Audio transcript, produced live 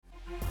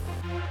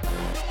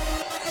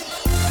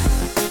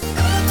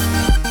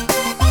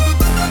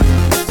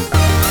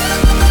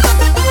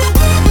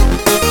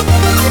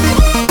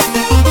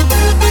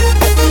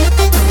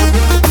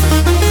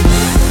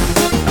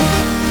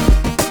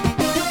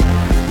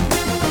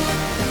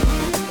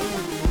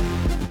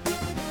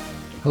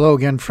Hello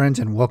again, friends,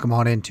 and welcome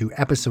on into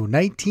episode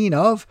 19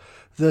 of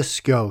The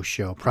SCO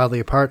Show, proudly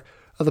a part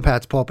of the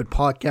Pat's Pulpit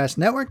Podcast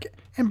Network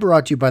and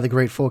brought to you by the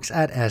great folks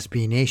at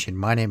SB Nation.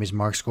 My name is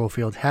Mark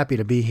Schofield. Happy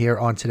to be here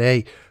on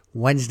today,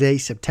 Wednesday,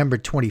 September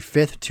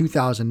 25th,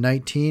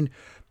 2019.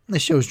 The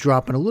show's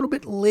dropping a little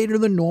bit later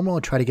than normal.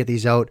 I'll try to get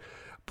these out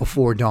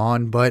before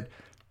dawn, but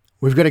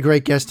we've got a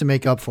great guest to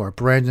make up for it.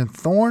 Brandon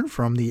Thorn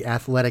from the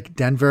Athletic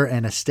Denver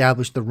and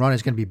Establish the Run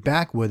is going to be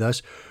back with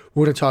us.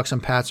 We're going to talk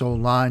some Pat's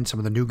old line, some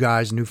of the new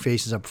guys, new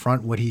faces up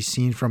front, what he's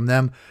seen from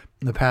them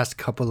in the past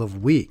couple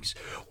of weeks.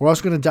 We're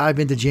also going to dive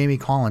into Jamie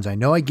Collins. I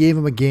know I gave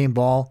him a game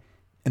ball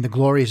in the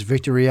Glorious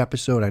Victory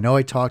episode. I know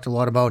I talked a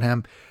lot about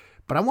him,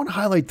 but I want to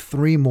highlight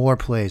three more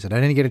plays that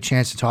I didn't get a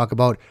chance to talk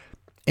about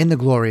in the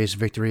Glorious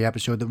Victory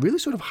episode that really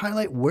sort of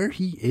highlight where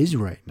he is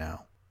right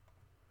now.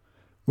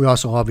 We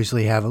also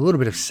obviously have a little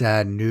bit of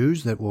sad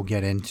news that we'll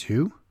get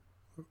into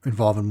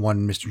involving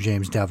one Mr.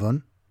 James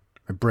Devlin.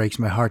 It breaks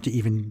my heart to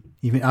even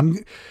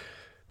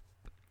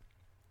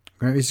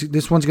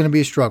this one's going to be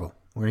a struggle.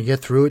 We're going to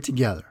get through it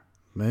together.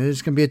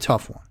 It's going to be a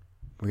tough one.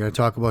 We're going to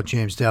talk about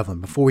James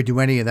Devlin. Before we do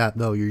any of that,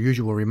 though, your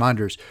usual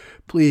reminders,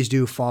 please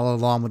do follow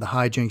along with the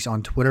hijinks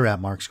on Twitter at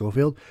Mark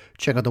Schofield.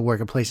 Check out the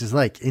work at places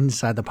like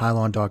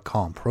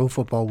InsideThePylon.com, Pro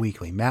Football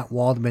Weekly, Matt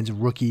Waldman's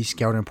Rookie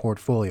Scouting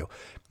Portfolio,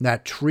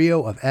 that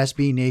trio of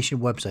SB Nation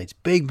websites,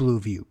 Big Blue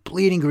View,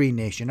 Bleeding Green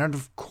Nation, and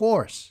of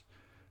course,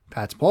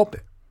 Pat's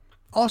Pulpit.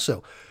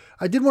 Also,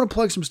 I did want to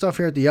plug some stuff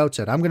here at the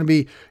outset.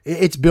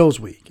 It's Bills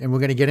week, and we're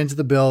going to get into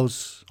the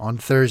Bills on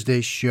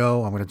Thursday's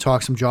show. I'm going to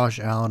talk some Josh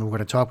Allen. We're going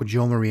to talk with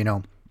Joe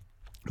Marino.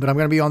 But I'm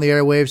going to be on the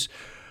airwaves.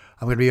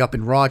 I'm going to be up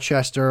in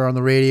Rochester on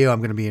the radio. I'm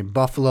going to be in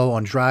Buffalo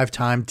on drive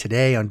time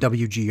today on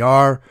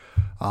WGR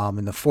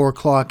in the 4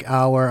 o'clock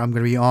hour. I'm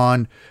going to be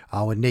on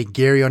with Nate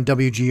Gary on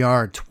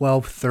WGR at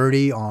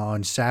 12:30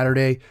 on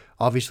Saturday.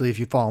 Obviously, if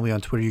you follow me on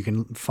Twitter, you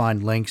can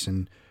find links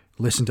and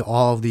listen to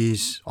all of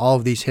these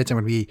hits. I'm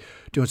going to be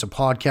doing some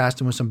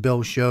podcasting with some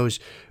Bills shows.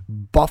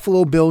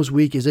 Buffalo Bills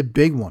week is a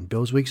big one.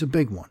 Bills week's a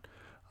big one.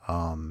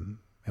 And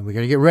we're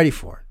going to get ready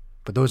for it.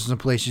 But those are some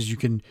places you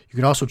can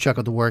also check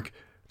out the work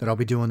that I'll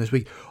be doing this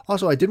week.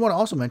 Also, I did want to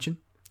also mention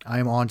I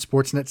am on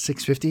Sportsnet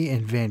 650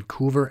 in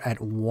Vancouver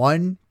at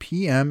 1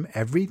 p.m.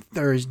 every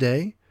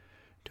Thursday,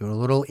 doing a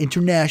little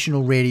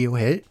international radio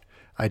hit.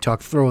 I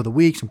talk throw of the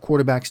week, some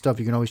quarterback stuff.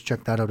 You can always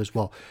check that out as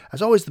well.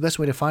 As always, the best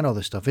way to find all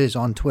this stuff is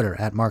on Twitter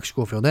at Mark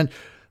Schofield. And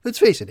let's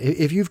face it,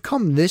 if you've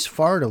come this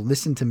far to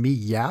listen to me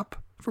yap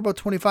for about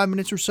 25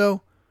 minutes or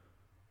so,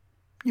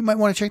 you might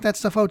want to check that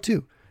stuff out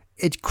too.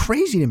 It's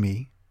crazy to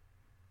me,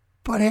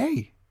 but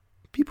hey,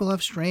 people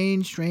have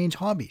strange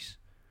hobbies.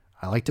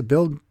 I like to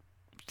build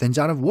things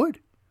out of wood.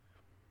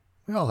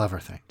 We all have our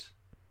things.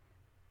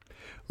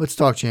 Let's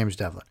talk James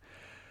Devlin.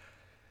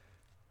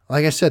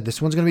 Like I said,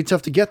 this one's going to be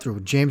tough to get through.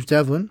 James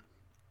Devlin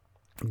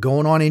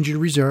going on injured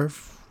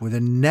reserve with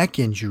a neck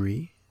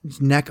injury, his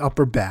neck,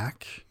 upper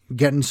back,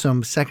 getting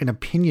some second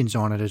opinions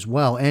on it as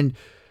well. And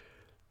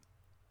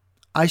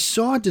I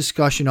saw a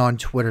discussion on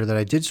Twitter that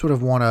I did sort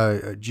of want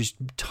to just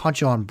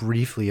touch on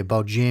briefly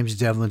about James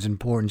Devlin's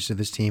importance to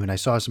this team. And I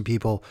saw some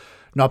people,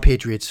 not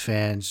Patriots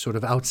fans, sort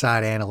of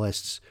outside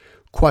analysts,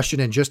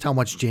 questioning just how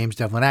much James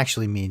Devlin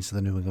actually means to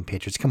the New England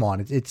Patriots. Come on,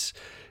 it's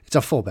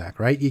a fullback,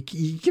 right?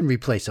 You can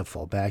replace a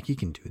fullback. You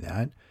can do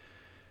that.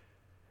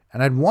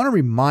 And I'd want to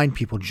remind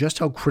people just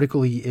how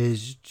critical he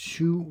is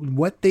to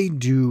what they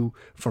do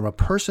from a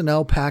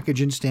personnel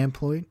packaging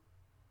standpoint,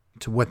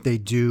 to what they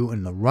do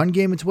in the run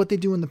game, and to what they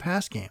do in the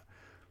pass game.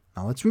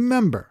 Now let's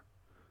remember,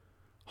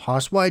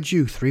 Hoss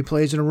Wide-Ju, 3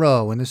 plays in a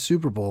row in the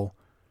Super Bowl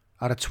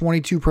out of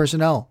 22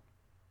 personnel.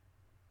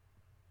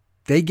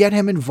 They get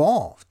him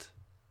involved.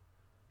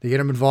 They get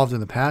him involved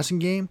in the passing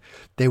game.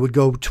 They would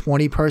go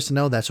 20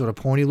 personnel, that sort of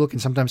pony look,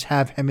 and sometimes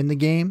have him in the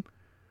game.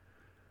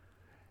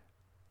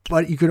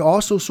 But you could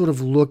also sort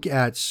of look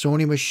at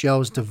Sony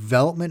Michel's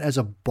development as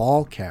a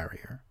ball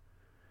carrier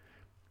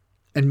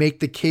and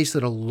make the case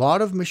that a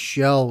lot of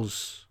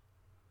Michel's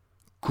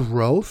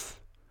growth,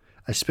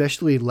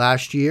 especially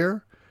last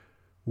year,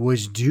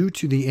 was due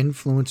to the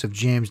influence of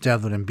James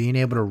Devlin and being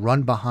able to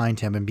run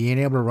behind him and being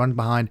able to run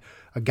behind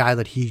a guy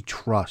that he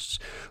trusts.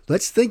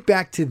 Let's think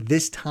back to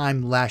this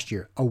time last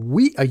year.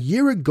 A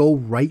year ago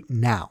right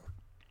now,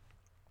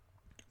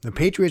 the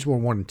Patriots were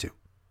 1-2.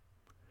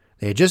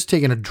 They had just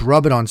taken a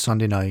drubbing on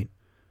Sunday night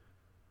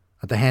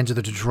at the hands of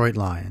the Detroit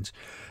Lions.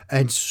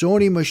 And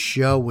Sony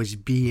Michel was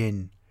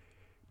being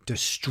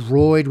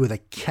destroyed with a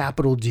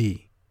capital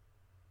D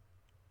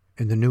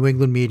in the New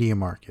England media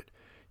market.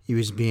 He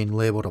was being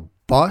labeled a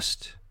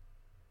bust.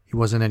 He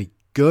wasn't any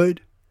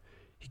good.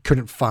 He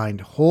couldn't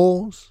find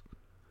holes.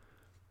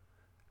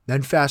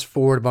 Then fast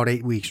forward about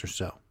 8 weeks or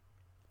so,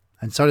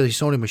 and suddenly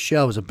Sony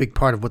Michel was a big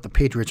part of what the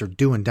Patriots are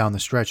doing down the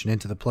stretch and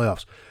into the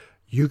playoffs.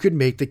 You could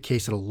make the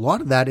case that a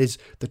lot of that is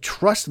the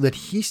trust that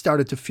he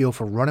started to feel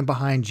for running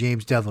behind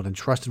James Devlin and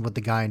trusting what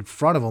the guy in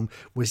front of him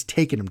was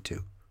taking him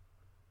to.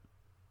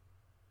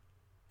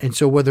 And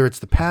so whether it's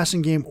the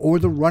passing game or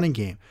the running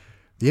game,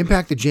 the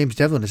impact that James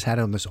Devlin has had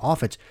on this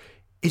offense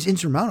is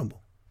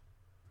insurmountable.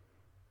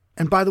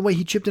 And by the way,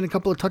 he chipped in a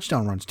couple of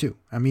touchdown runs too.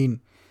 I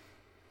mean,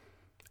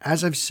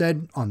 as I've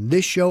said on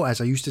this show,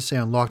 as I used to say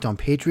on Locked On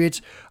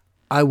Patriots,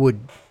 I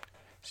would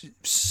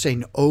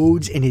sing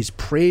odes in his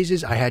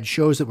praises. I had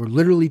shows that were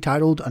literally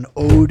titled An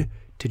Ode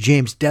to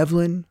James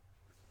Devlin.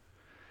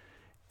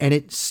 And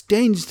it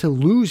stings to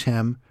lose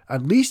him,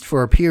 at least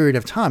for a period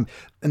of time.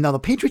 And now the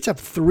Patriots have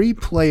 3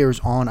 players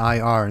on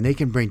IR, and they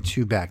can bring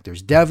 2 back.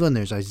 There's Devlin,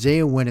 there's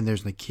Isaiah Wynn, and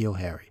there's N'Keal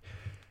Harry.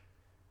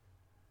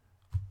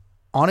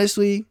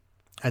 Honestly,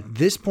 at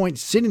this point,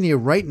 sitting here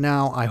right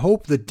now, I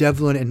hope that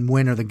Devlin and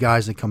Wynn are the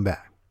guys that come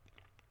back.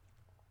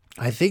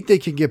 I think they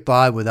can get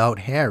by without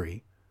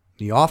Harry.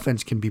 The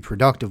offense can be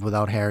productive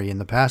without Harry in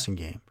the passing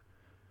game.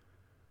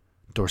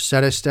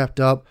 Dorsett has stepped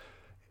up.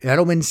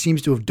 Edelman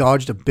seems to have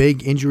dodged a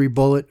big injury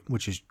bullet,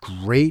 which is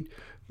great.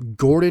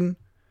 Gordon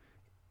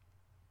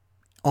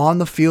on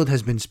the field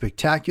has been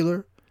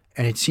spectacular,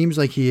 and it seems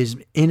like he is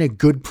in a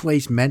good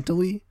place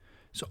mentally.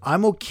 So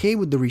I'm okay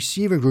with the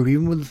receiver group,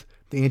 even with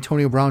the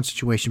Antonio Brown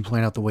situation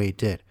playing out the way it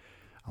did.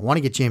 I want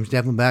to get James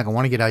Devlin back. I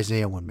want to get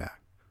Isaiah Wynn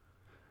back.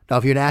 Now,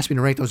 if you had asked me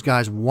to rank those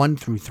guys 1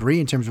 through 3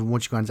 in terms of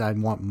which ones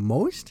I'd want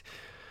most,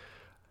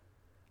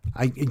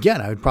 I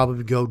would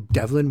probably go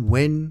Devlin,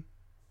 Wynn,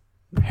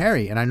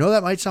 Harry. And I know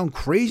that might sound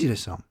crazy to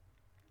some.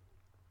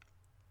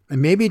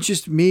 And maybe it's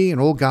just me, an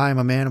old guy. I'm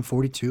a man. I'm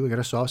 42. I got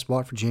a soft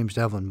spot for James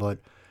Devlin, but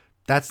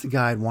that's the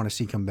guy I'd want to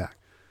see come back.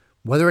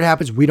 Whether it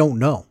happens, we don't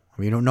know.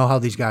 I mean, you don't know how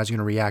these guys are going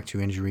to react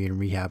to injury and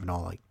rehab and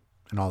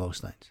all those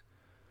things.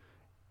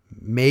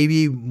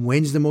 Maybe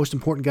Wynn's the most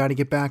important guy to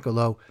get back,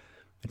 although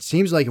it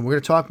seems like, and we're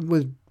going to talk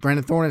with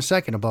Brandon Thorne in a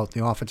second about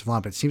the offensive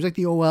line, but it seems like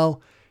the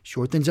OL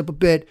short things up a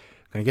bit.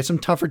 Going to get some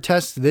tougher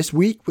tests this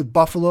week with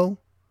Buffalo.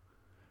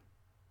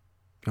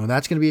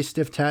 That's going to be a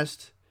stiff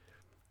test.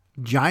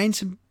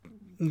 Giants,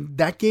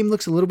 that game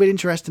looks a little bit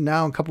interesting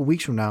now, a couple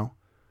weeks from now.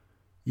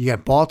 You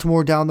got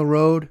Baltimore down the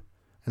road,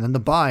 and then the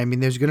bye. I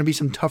mean, there's going to be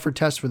some tougher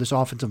tests for this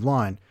offensive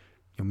line.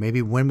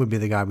 Maybe Wynn would be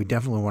the guy we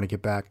definitely want to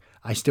get back.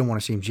 I still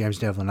want to see James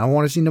Devlin. I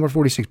want to see number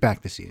 46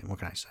 back this season. What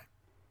can I say?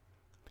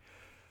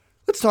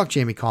 Let's talk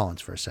Jamie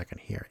Collins for a second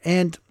here.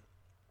 And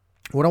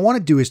what I want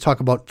to do is talk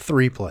about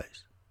 3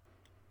 plays.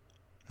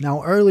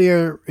 Now,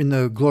 earlier in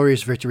the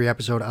Glorious Victory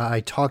episode,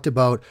 I talked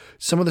about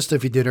some of the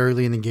stuff he did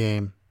early in the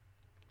game.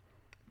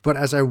 But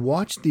as I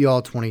watched the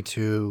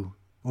All-22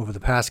 over the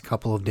past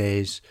couple of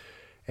days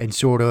and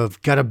sort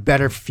of got a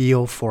better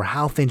feel for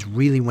how things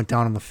really went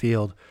down on the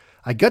field,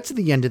 I got to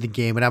the end of the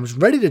game and I was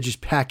ready to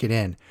just pack it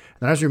in. And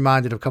then I was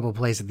reminded of a couple of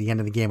plays at the end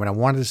of the game, and I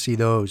wanted to see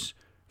those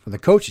from the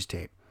coach's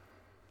tape.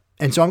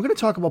 And so I'm going to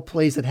talk about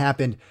plays that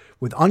happened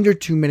with under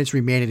 2 minutes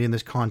remaining in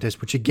this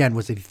contest, which again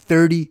was a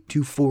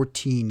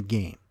 30-14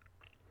 game.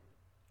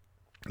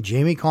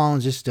 Jamie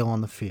Collins is still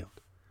on the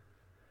field.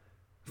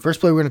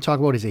 First play we're going to talk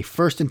about is a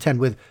 1st and 10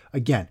 with,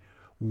 again,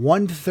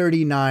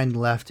 1:39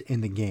 left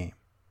in the game.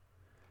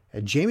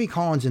 And Jamie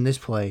Collins in this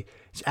play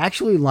is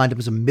actually lined up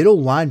as a middle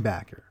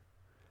linebacker.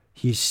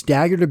 He's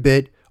staggered a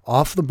bit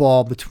off the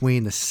ball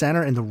between the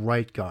center and the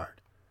right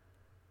guard.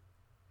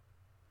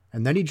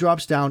 And then he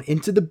drops down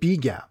into the B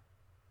gap,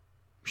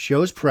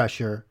 shows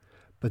pressure,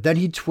 but then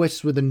he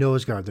twists with the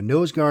nose guard. The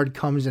nose guard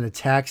comes and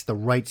attacks the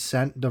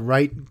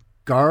right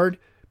guard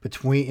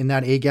in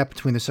that A gap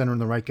between the center and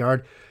the right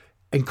guard,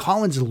 and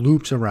Collins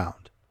loops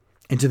around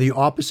into the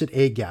opposite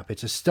A gap.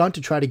 It's a stunt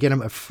to try to get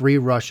him a free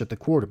rush at the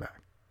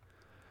quarterback.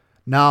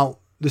 Now,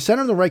 the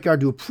center and the right guard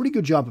do a pretty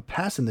good job of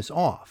passing this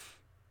off.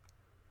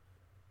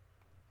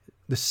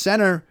 The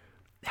center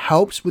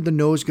helps with the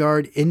nose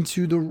guard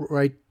into the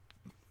right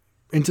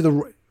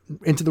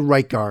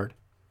guard,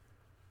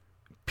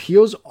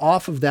 peels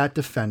off of that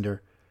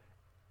defender,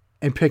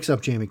 and picks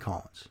up Jamie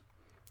Collins.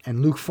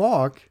 And Luke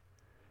Falk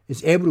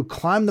is able to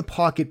climb the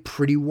pocket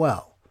pretty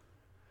well,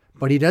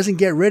 but he doesn't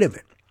get rid of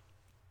it.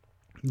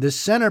 The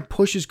center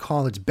pushes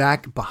Collins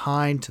back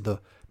behind to the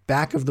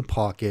back of the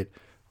pocket.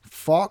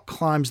 Falk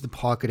climbs the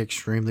pocket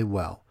extremely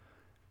well.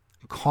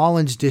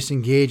 Collins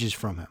disengages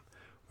from him.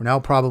 We're now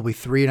probably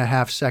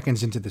 3.5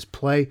 seconds into this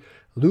play.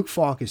 Luke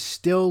Falk is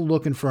still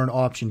looking for an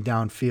option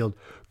downfield.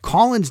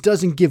 Collins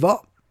doesn't give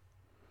up.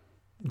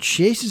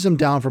 Chases him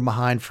down from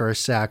behind for a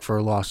sack for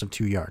a loss of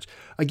 2 yards.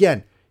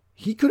 Again,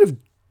 he could have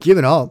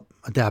given up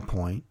at that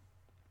point,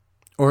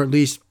 or at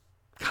least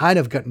kind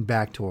of gotten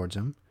back towards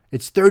him.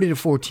 It's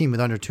 30-14 with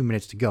under 2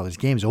 minutes to go. This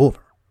game's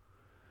over.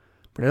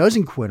 But he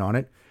doesn't quit on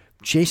it.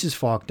 Chases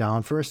Falk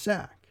down for a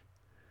sack.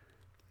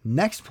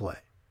 Next play.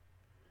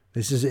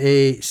 This is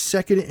a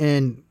 2nd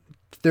and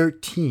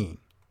 13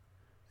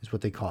 is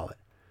what they call it.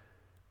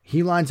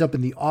 He lines up in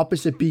the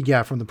opposite B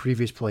gap from the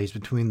previous plays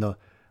between the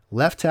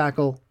left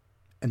tackle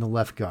and the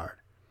left guard.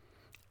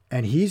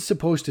 And he's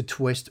supposed to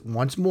twist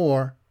once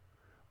more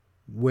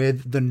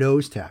with the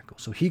nose tackle.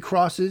 So he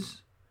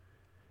crosses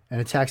and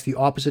attacks the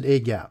opposite A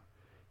gap.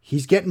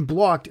 He's getting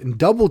blocked and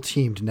double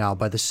teamed now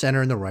by the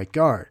center and the right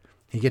guard.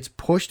 He gets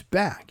pushed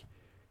back,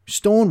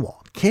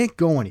 stonewalled, can't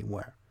go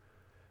anywhere.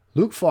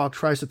 Luke Falk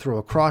tries to throw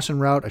a crossing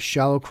route, a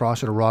shallow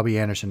crosser to Robbie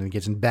Anderson, and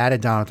gets batted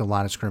down at the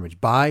line of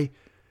scrimmage by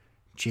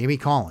Jamie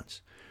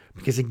Collins,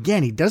 Because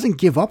again, he doesn't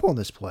give up on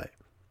this play.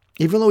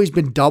 Even though he's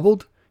been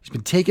doubled, he's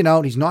been taken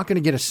out, he's not going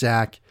to get a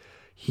sack.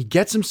 He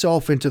gets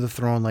himself into the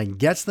throwing lane,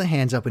 gets the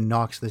hands up, and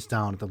knocks this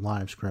down at the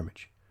line of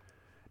scrimmage.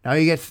 Now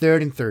you get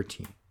 3rd and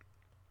 13.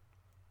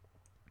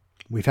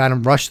 We've had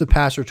him rush the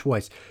passer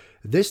twice.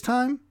 This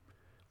time,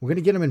 we're going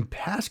to get him in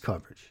pass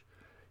coverage.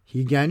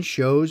 He again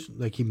shows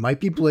like he might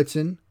be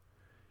blitzing.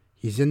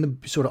 He's in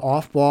the sort of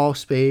off-ball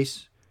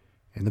space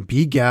in the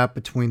B gap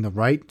between the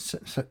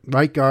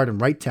right guard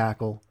and right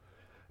tackle.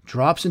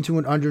 Drops into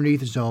an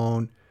underneath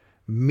zone.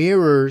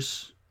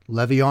 Mirrors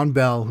Le'Veon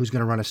Bell, who's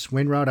going to run a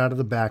swing route out of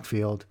the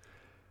backfield.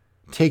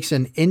 Takes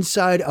an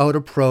inside-out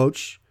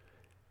approach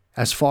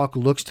as Falk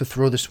looks to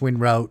throw the swing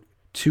route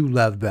to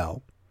Lev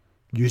Bell,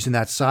 using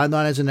that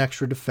sideline as an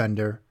extra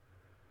defender.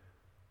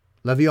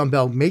 Le'Veon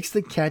Bell makes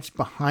the catch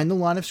behind the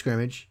line of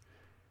scrimmage,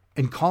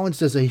 and Collins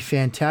does a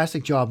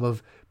fantastic job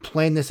of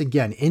playing this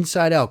again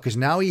inside out, because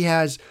now he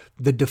has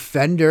the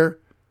defender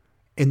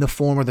in the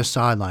form of the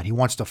sideline. He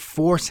wants to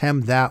force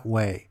him that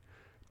way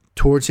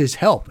towards his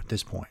help at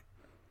this point.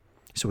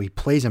 So he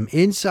plays him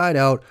inside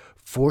out,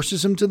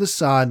 forces him to the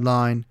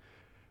sideline.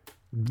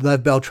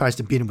 Lev Bell tries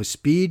to beat him with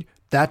speed.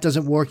 That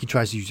doesn't work. He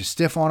tries to use a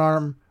stiff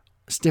arm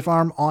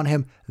on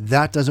him.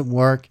 That doesn't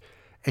work.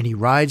 And he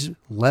rides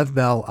Lev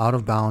Bell out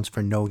of bounds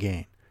for no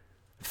gain.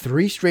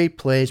 3 straight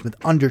plays with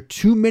under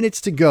 2 minutes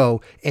to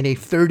go in a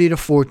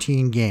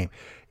 30-14 game.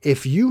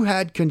 If you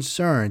had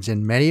concerns,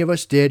 and many of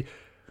us did,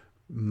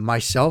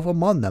 myself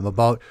among them,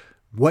 about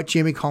what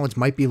Jamie Collins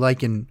might be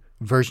like in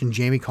version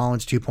Jamie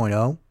Collins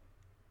 2.0,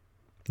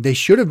 they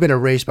should have been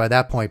erased by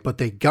that point, but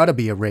they got to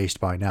be erased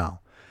by now.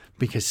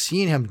 Because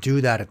seeing him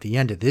do that at the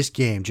end of this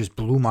game just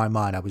blew my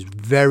mind. I was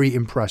very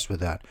impressed with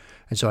that.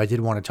 And so I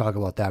did want to talk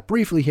about that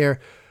briefly here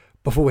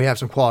before we have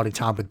some quality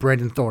time with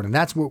Brandon Thorn. And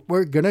that's what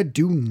we're going to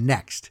do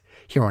next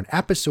here on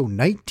episode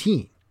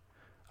 19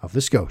 of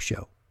The SCO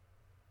Show.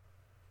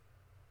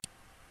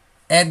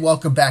 And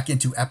welcome back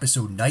into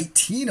episode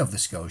 19 of The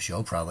SCO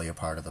Show, probably a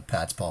part of the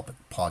Pat's Pulpit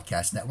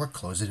Podcast Network,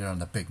 closing it on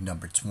the big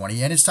number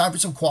 20. And it's time for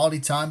some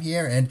quality time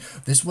here. And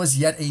this was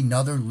yet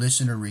another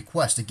listener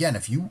request. Again,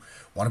 if you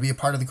want to be a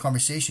part of the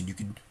conversation, you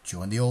can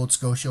join the old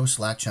SCO Show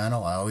Slack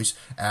channel. I always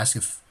ask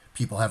if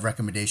people have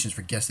recommendations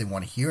for guests they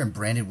want to hear. And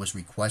Brandon was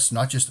requested,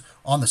 not just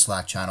on the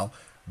Slack channel,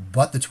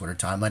 but the Twitter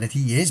timeline. And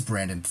he is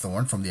Brandon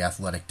Thorn from the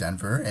Athletic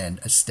Denver and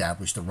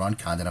Established the Run,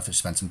 kind enough to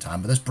spend some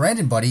time with us.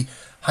 Brandon, buddy,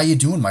 how you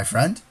doing, my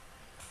friend?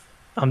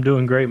 I'm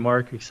doing great,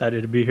 Mark.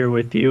 Excited to be here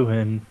with you,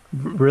 and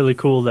really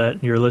cool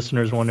that your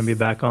listeners want to be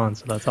back on,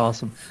 so that's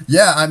awesome.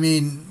 Yeah, I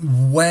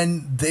mean,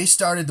 when they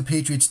started, the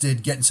Patriots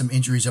did getting some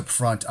injuries up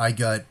front. I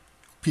got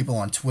people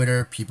on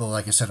Twitter, people,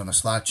 like I said, on the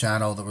Slack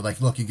channel that were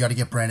like, look, you got to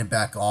get Brandon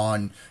back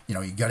on. You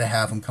know, you got to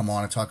have him come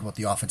on and talk about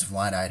the offensive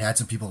line. I had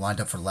some people lined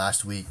up for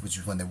last week, which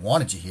is when they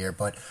wanted you here,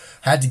 but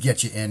had to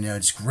get you in.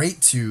 It's great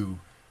to,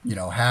 you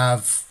know,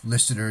 have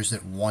listeners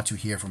that want to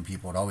hear from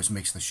people. It always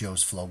makes the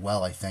shows flow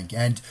well, I think.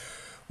 And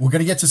we're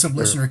going to get to some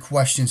listener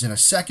questions in a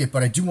second,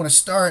 but I do want to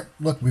start.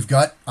 Look, we've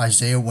got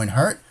Isaiah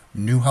Winhart,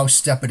 Newhouse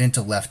stepping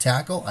into left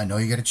tackle. I know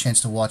you got a chance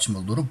to watch him a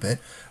little bit.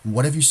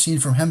 What have you seen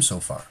from him so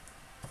far?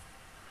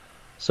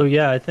 So,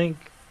 yeah, I think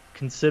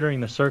considering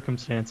the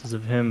circumstances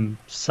of him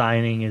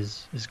signing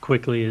as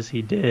quickly as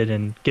he did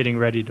and getting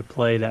ready to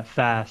play that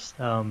fast,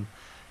 you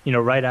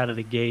know, right out of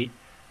the gate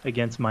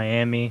against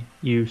Miami,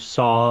 you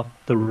saw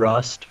the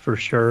rust for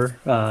sure.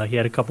 He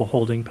had a couple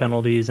holding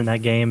penalties in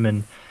that game,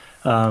 and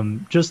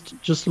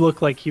just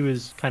looked like he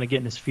was kind of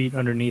getting his feet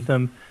underneath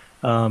him,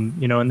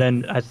 you know, and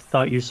then I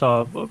thought you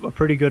saw a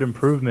pretty good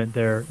improvement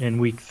there in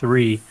week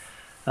 3.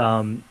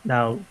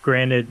 Now,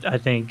 granted, I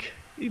think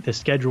the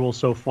schedule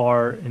so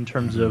far in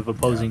terms of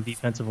opposing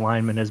defensive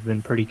linemen has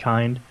been pretty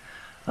kind.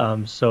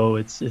 So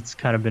it's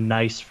kind of been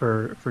nice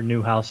for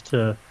Newhouse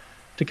to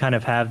kind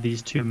of have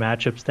these 2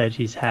 matchups that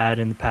he's had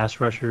in the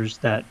pass rushers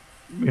that,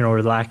 you know,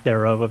 or lack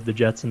thereof of the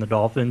Jets and the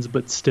Dolphins,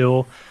 but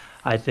still,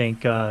 I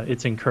think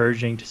it's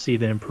encouraging to see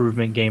the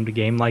improvement game to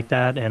game like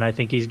that, and I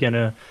think he's going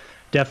to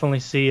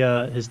definitely see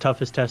his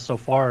toughest test so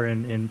far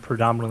in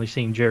predominantly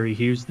seeing Jerry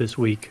Hughes this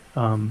week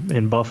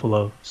in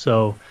Buffalo.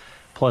 So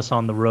plus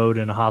on the road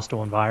in a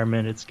hostile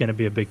environment, it's going to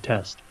be a big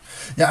test.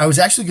 Yeah, I was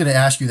actually going to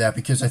ask you that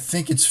because I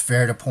think it's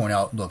fair to point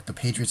out, look, the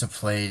Patriots have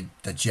played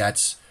the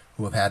Jets,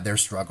 who have had their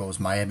struggles.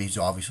 Miami's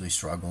obviously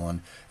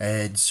struggling.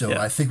 And so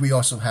I think we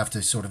also have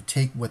to sort of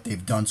take what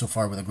they've done so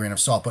far with a grain of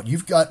salt. But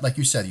you've got, like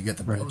you said, you got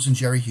the Bills and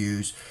Jerry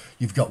Hughes,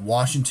 you've got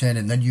Washington,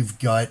 and then you've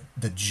got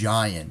the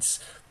Giants.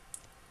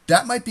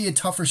 That might be a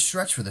tougher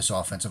stretch for this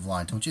offensive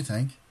line, don't you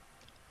think?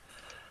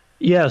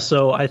 Yeah,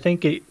 so I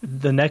think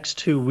the next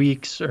 2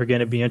 weeks are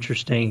going to be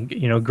interesting.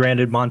 You know,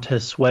 granted,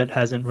 Montez Sweat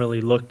hasn't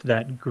really looked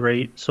that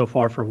great so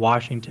far for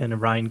Washington,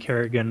 and Ryan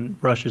Kerrigan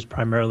rushes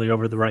primarily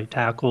over the right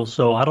tackle.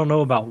 So I don't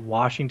know about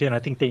Washington. I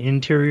think the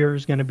interior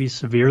is going to be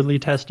severely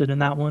tested in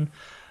that one.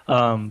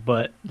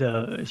 But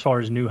as far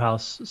as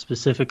Newhouse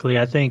specifically,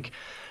 I think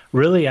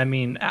really, I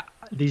mean,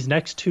 these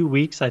next 2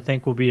 weeks I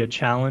think will be a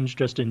challenge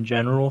just in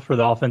general for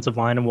the offensive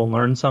line, and we'll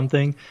learn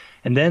something.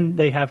 And then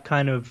they have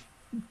kind of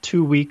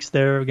 2 weeks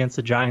there against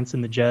the Giants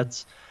and the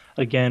Jets,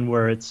 again,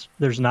 where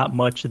there's not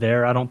much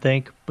there, I don't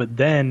think. But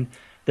then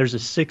there's a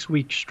 6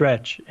 week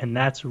stretch, and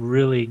that's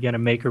really going to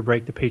make or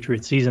break the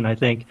Patriots season, I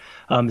think,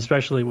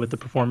 especially with the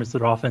performance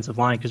of their offensive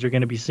line, because you're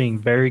going to be seeing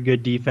very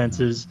good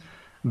defenses,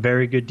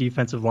 very good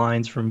defensive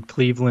lines from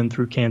Cleveland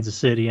through Kansas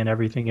City and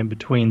everything in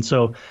between.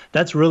 So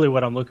that's really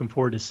what I'm looking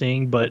forward to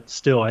seeing. But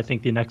still, I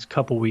think the next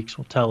couple weeks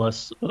will tell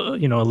us, a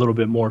little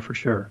bit more for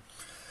sure.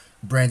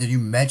 Brandon, you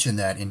mentioned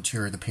that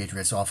interior of the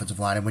Patriots offensive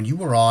line, and when you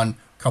were on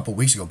a couple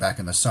weeks ago, back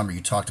in the summer, you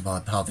talked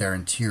about how their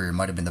interior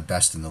might have been the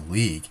best in the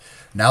league.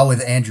 Now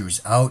with Andrews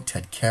out,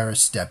 Ted Karras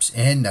steps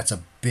in. That's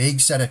a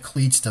big set of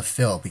cleats to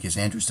fill because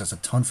Andrews does a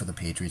ton for the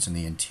Patriots in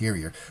the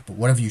interior. But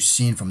what have you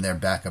seen from their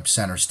backup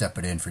center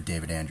stepping in for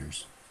David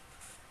Andrews?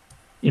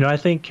 I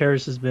think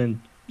Karras has been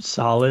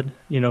solid,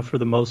 for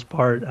the most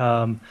part.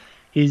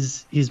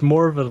 He's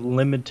more of a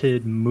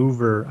limited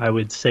mover, I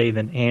would say,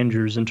 than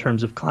Andrews in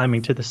terms of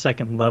climbing to the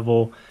second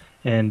level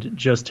and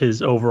just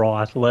his overall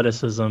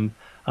athleticism.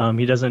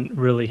 He doesn't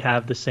really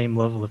have the same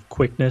level of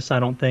quickness,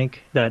 I don't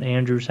think, that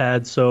Andrews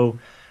had. So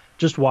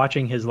just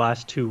watching his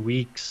last 2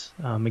 weeks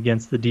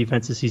against the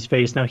defenses he's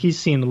faced, now he's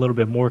seen a little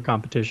bit more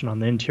competition on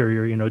the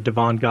interior.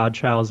 Devon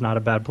Godchild is not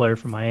a bad player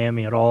from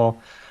Miami at all.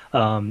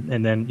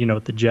 And then,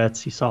 with the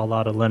Jets, he saw a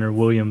lot of Leonard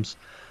Williams.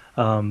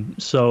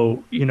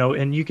 So,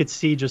 and you could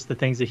see just the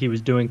things that he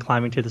was doing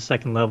climbing to the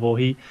second level.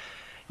 He,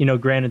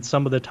 granted,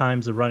 some of the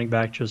times the running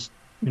back just,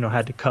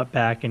 had to cut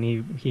back and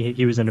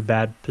he was in a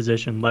bad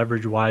position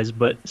leverage wise,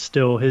 but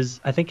still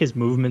I think his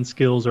movement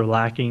skills are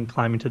lacking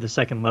climbing to the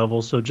second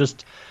level. So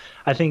just,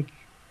 I think,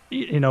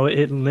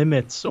 it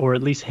limits or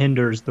at least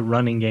hinders the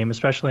running game,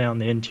 especially on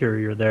the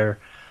interior there,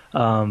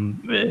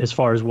 as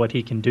far as what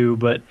he can do.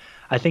 But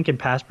I think in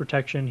pass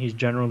protection, he's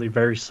generally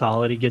very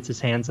solid. He gets his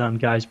hands on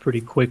guys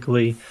pretty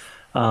quickly,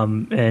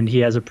 and he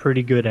has a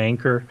pretty good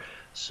anchor.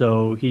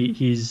 So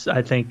he's,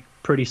 I think,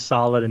 pretty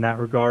solid in that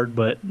regard.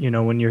 But,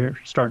 when you're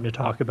starting to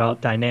talk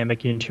about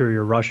dynamic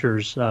interior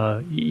rushers,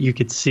 you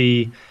could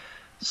see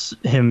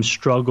him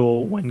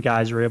struggle when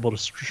guys are able to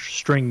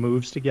string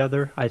moves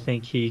together. I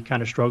think he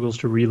kind of struggles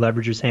to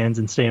re-leverage his hands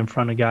and stay in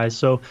front of guys.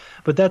 So,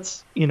 but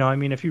that's,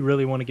 if you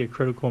really want to get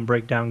critical and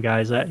break down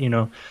guys, that,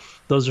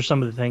 those are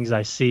some of the things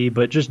I see.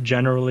 But just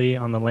generally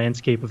on the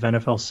landscape of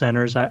NFL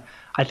centers, I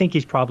think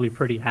he's probably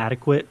pretty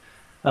adequate.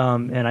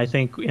 And I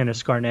think in a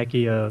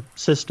Scarnecchia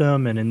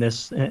system and in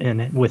this,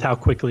 and with how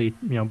quickly,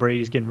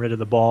 Brady's getting rid of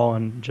the ball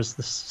and just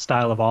the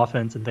style of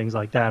offense and things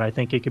like that, I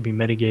think it could be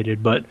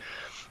mitigated. But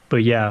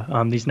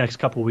yeah, these next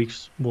couple of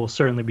weeks will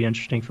certainly be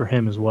interesting for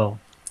him as well.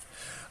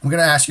 I'm going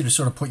to ask you to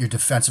sort of put your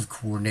defensive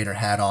coordinator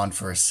hat on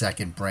for a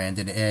second,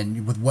 Brandon.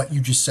 And with what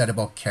you just said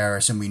about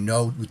Karras, and we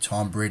know with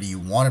Tom Brady, you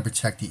want to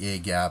protect the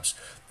A-gaps.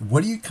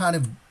 What do you kind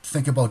of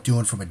think about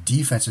doing from a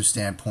defensive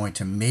standpoint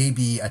to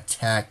maybe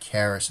attack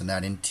Karras in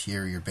that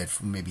interior bit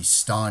from maybe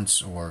stunts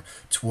or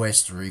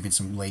twists or even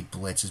some late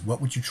blitzes?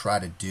 What would you try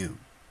to do?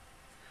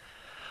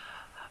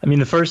 I mean,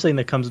 the first thing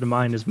that comes to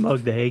mind is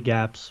mug the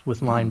A-gaps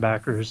with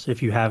linebackers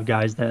if you have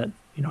guys that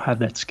have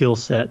that skill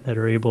set that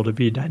are able to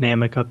be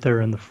dynamic up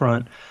there in the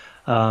front.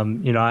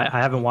 I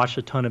haven't watched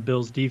a ton of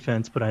Bills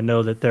defense, but I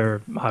know that they're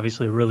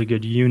obviously a really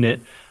good unit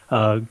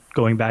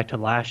going back to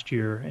last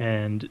year.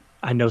 And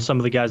I know some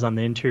of the guys on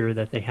the interior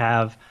that they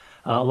have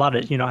a lot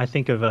of, I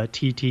think of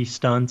TT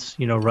stunts,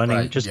 running,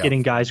 right, just yeah.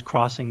 getting guys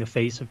crossing the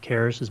face of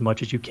Karras as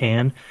much as you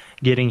can,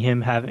 getting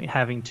him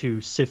having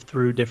to sift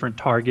through different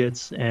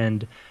targets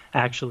and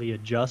actually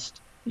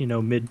adjust,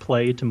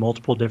 mid-play to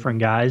multiple different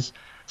guys.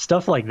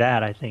 Stuff like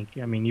that, I think.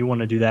 I mean, you want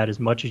to do that as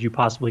much as you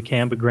possibly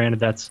can, but granted,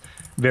 that's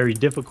very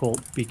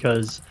difficult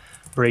because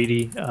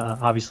Brady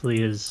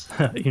obviously is,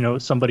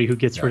 somebody who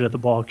gets rid of the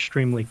ball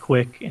extremely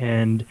quick,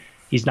 and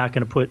he's not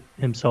going to put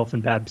himself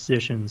in bad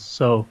positions.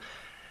 So,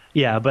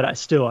 yeah, but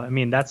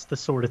that's the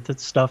sort of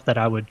stuff that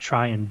I would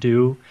try and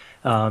do,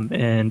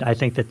 and I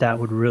think that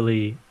would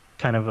really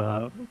kind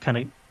of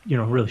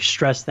really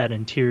stress that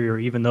interior.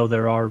 Even though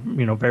there are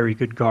very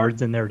good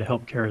guards in there to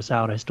help Karras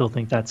out, I still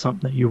think that's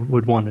something that you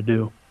would want to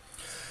do.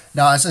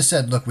 Now, as I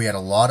said, look, we had a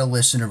lot of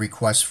listener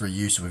requests for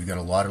you, so we've got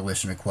a lot of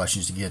listener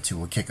questions to get to.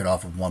 We'll kick it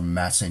off with one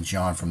Matt St.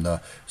 John from the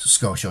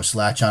SCO Show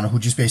Slack channel, who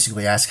just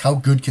basically asked, how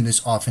good can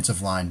this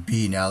offensive line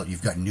be now that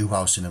you've got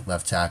Newhouse in at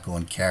left tackle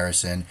and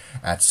Karras in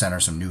at center,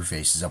 some new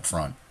faces up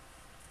front?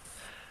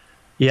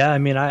 Yeah, I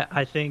mean,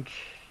 I think,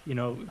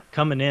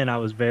 coming in, I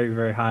was very,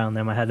 very high on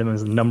them. I had them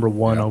as the number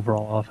one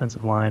overall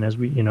offensive line, as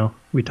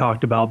we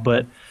talked about.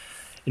 But,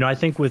 I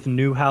think with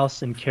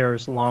Newhouse and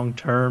Karras long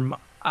term,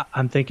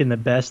 I'm thinking the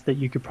best that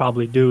you could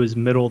probably do is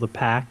middle of the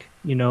pack,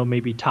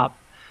 maybe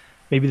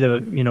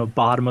the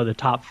bottom of the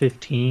top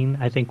 15,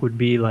 I think would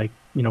be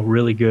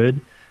really good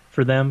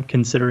for them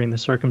considering the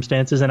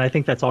circumstances. And I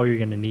think that's all you're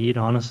going to need,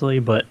 honestly.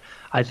 But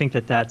I think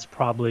that's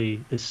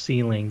probably the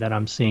ceiling that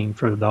I'm seeing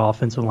for the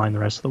offensive line the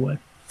rest of the way.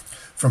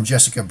 From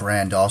Jessica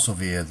Brand, also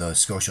via the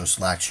Scotia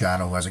Slack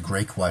channel, who has a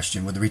great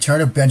question. With the return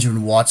of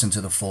Benjamin Watson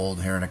to the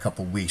fold here in a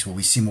couple of weeks, will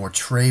we see more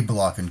trade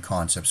blocking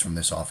concepts from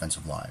this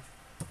offensive line?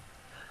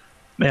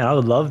 Man, I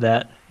would love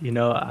that.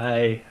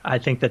 I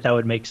think that that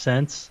would make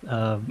sense.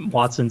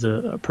 Watson's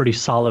a pretty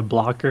solid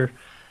blocker,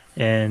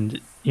 and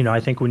I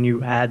think when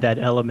you add that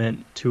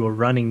element to a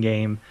running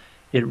game,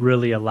 it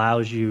really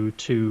allows you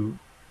to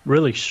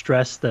really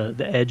stress the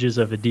edges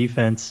of a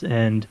defense.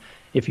 And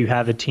if you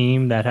have a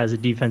team that has a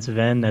defensive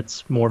end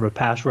that's more of a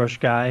pass rush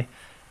guy,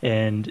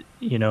 and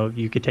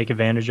you could take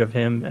advantage of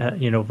him,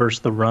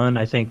 versus the run,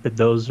 I think that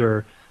those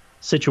are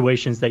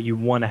situations that you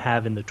want to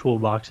have in the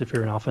toolbox if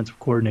you're an offensive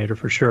coordinator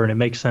for sure, and it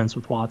makes sense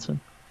with Watson.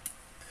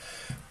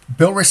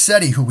 Bill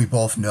Rossetti, who we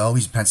both know,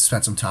 he's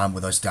spent some time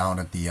with us down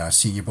at the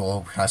Senior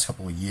Bowl past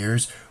couple of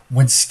years.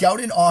 When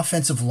scouting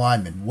offensive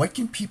linemen, what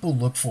can people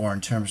look for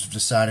in terms of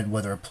deciding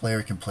whether a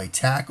player can play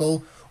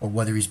tackle or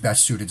whether he's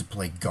best suited to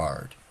play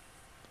guard?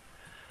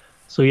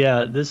 So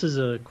yeah, this is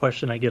a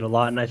question I get a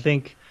lot, and I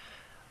think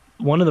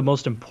one of the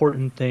most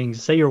important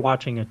things, say you're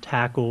watching a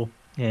tackle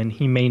and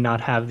he may not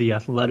have the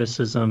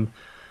athleticism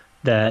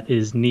that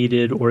is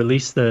needed, or at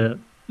least the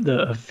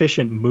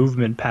efficient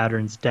movement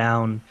patterns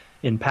down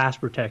in pass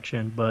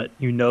protection, but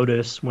you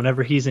notice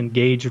whenever he's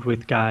engaged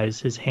with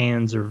guys, his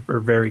hands are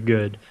very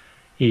good.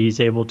 He's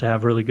able to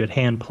have really good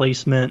hand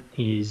placement.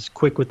 He's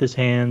quick with his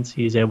hands.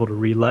 He's able to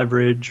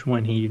re-leverage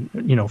when he,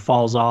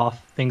 falls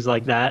off, things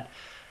like that.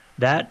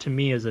 That to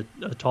me is a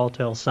tall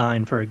tale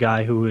sign for a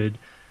guy who would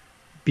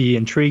be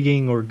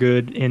intriguing or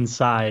good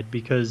inside,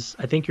 because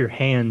I think your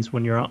hands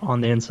when you're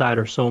on the inside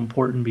are so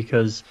important,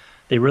 because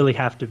they really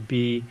have to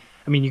be.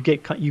 I mean, you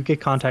get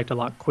contact a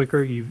lot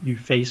quicker. You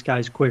face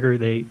guys quicker.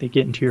 They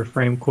get into your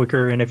frame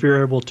quicker, and if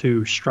you're able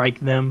to strike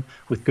them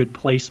with good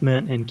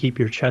placement and keep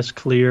your chest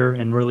clear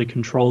and really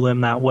control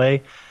them that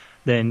way,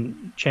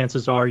 then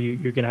chances are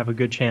you're going to have a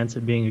good chance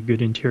at being a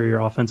good interior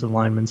offensive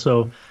lineman.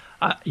 So,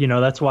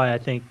 that's why I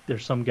think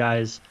there's some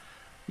guys,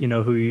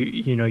 who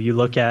you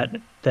look at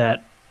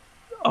that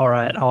are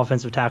at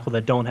offensive tackle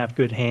that don't have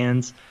good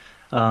hands.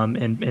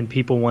 And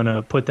people want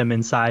to put them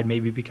inside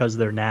maybe because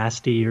they're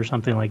nasty or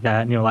something like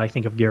that. I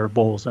think of Garrett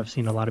Bowles. I've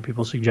seen a lot of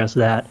people suggest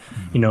that.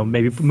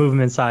 Maybe move him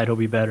inside, he'll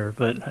be better.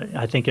 But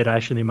I think it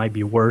actually might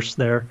be worse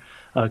there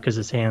because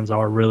his hands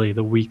are really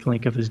the weak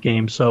link of his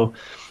game. So,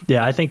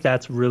 yeah, I think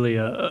that's really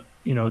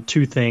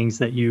two things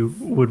that you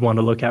would want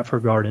to look at for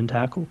guard and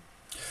tackle.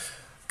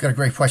 Got a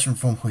great question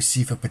from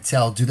Josifa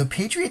Patel. Do the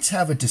Patriots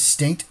have a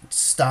distinct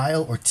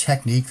style or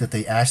technique that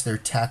they ask their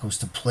tackles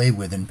to play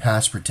with in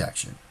pass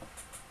protection?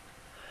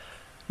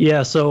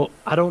 Yeah, so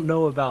I don't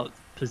know about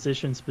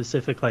position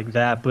specific like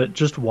that, but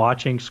just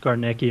watching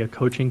Scarnecchia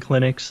coaching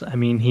clinics, I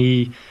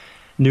mean,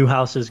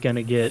 Newhouse is going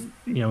to get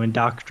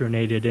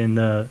indoctrinated in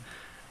the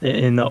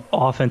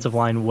offensive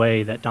line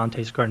way that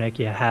Dante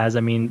Scarnecchia has.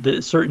 I mean,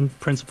 the certain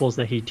principles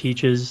that he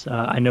teaches,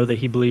 I know that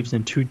he believes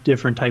in two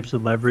different types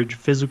of leverage: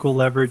 physical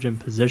leverage and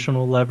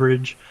positional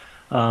leverage,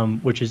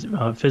 which is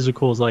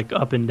physical is like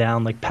up and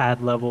down, like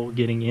pad level,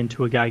 getting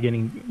into a guy,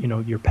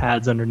 getting your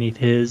pads underneath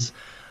his.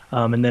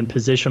 And then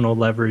positional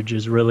leverage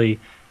is really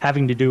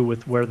having to do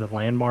with where the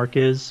landmark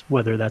is,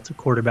 whether that's a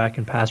quarterback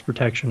in pass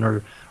protection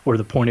or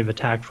the point of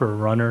attack for a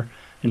runner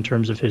in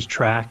terms of his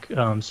track.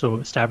 So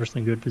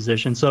establishing good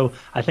position. So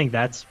I think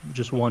that's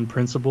just one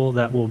principle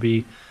that will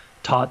be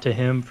taught to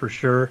him for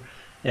sure.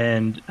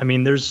 And I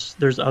mean,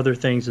 there's other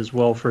things as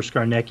well for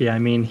Scarnecchia. I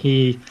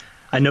mean,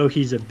 I know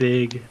he's a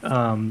big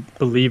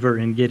believer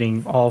in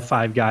getting all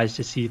five guys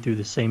to see through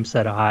the same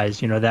set of eyes,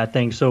 that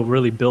thing. So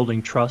really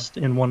building trust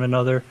in one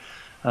another.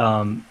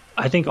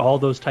 I think all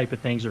those type of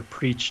things are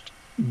preached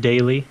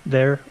daily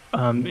there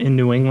in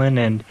New England,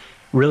 and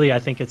really I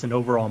think it's an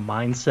overall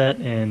mindset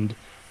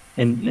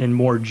and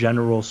more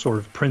general sort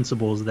of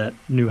principles that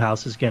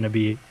Newhouse is going to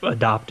be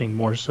adopting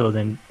more so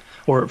than,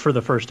 or for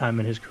the first time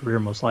in his career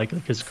most likely,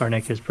 because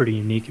Scarnecchia is pretty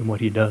unique in what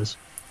he does.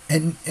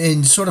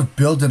 And sort of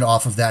building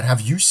off of that,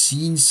 have you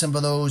seen some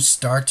of those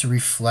start to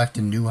reflect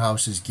in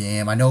Newhouse's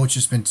game? I know it's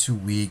just been 2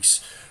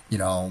 weeks.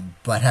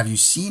 But have you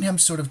seen him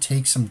sort of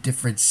take some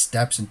different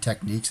steps and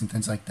techniques and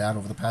things like that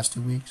over the past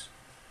 2 weeks?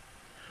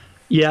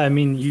 Yeah, I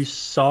mean, you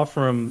saw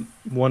from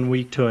 1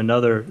 week to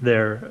another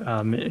there,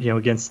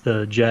 against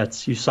the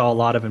Jets, you saw a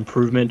lot of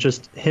improvement,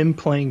 just him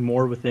playing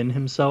more within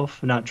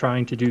himself, not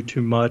trying to do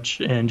too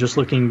much, and just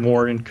looking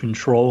more in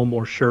control,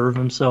 more sure of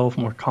himself,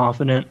 more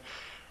confident.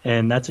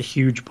 And that's a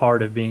huge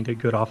part of being a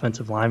good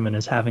offensive lineman,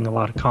 is having a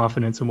lot of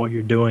confidence in what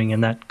you're doing,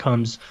 and that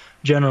comes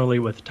generally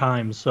with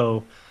time.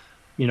 So,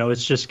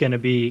 it's just going to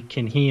be,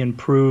 can he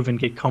improve and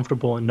get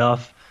comfortable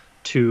enough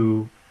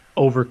to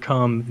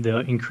overcome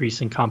the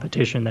increase in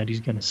competition that he's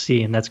going to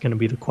see? And that's going to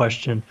be the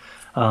question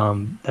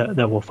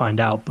that we'll find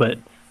out. But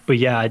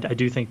yeah, I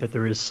do think that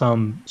there is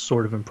some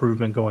sort of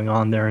improvement going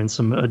on there and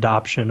some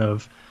adoption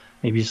of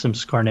maybe some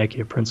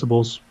Scarnecchia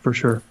principles for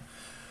sure.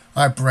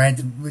 All right,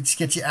 Brandon, let's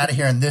get you out of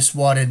here on this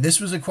one. And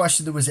this was a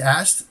question that was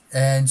asked,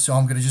 and so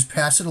I'm going to just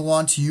pass it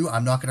along to you.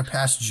 I'm not going to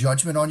pass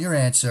judgment on your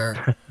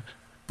answer.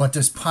 But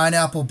does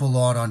pineapple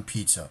belong on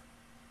pizza?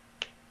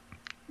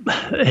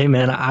 Hey,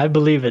 man, I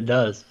believe it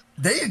does.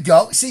 There you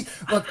go. See,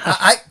 look,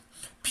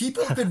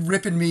 people have been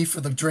ripping me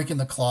for the drinking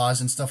the claws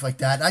and stuff like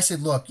that. And I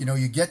said, look,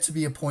 you get to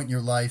be a point in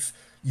your life,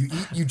 You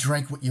eat, you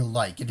drink what you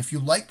like, and if you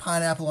like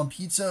pineapple on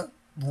pizza,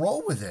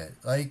 roll with it.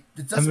 Like,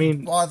 it I doesn't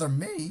mean, bother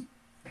me.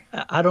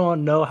 I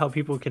don't know how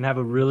people can have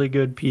a really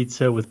good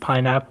pizza with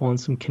pineapple and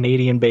some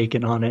Canadian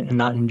bacon on it and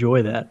not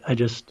enjoy that. I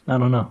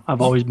don't know. I've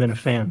You, always been a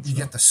fan. you So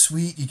get the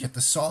sweet, you get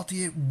the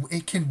salty.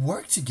 It can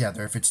work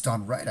together if it's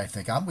done right. I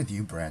think I'm with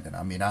you, Brandon.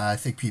 I mean, I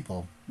think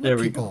there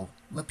we go.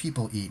 let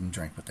people eat and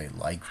drink what they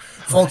like.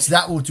 Folks,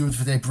 that will do it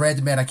for today.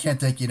 Brandon, man, I can't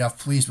thank you enough.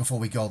 Please, before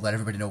we go, let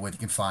everybody know where they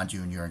can find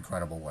you and your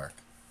incredible work.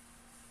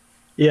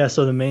 Yeah,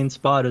 so the main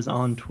spot is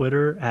on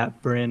Twitter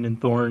at Brandon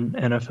Thorne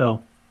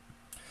NFL.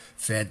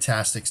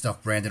 Fantastic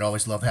stuff, Brandon.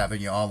 Always love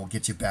having you on. We'll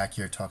get you back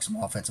here, talk some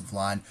offensive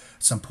line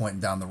at some point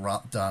down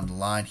the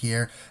line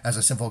here. As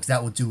I said, folks,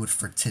 that will do it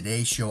for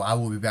today's show. I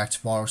will be back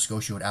tomorrow,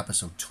 Scotia, at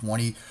episode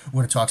 20. We're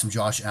going to talk some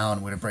Josh Allen.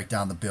 We're going to break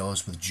down the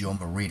Bills with Joe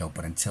Marino.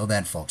 But until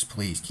then, folks,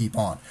 please keep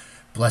on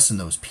blessing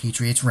those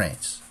Patriots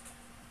reigns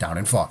down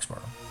in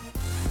Foxborough.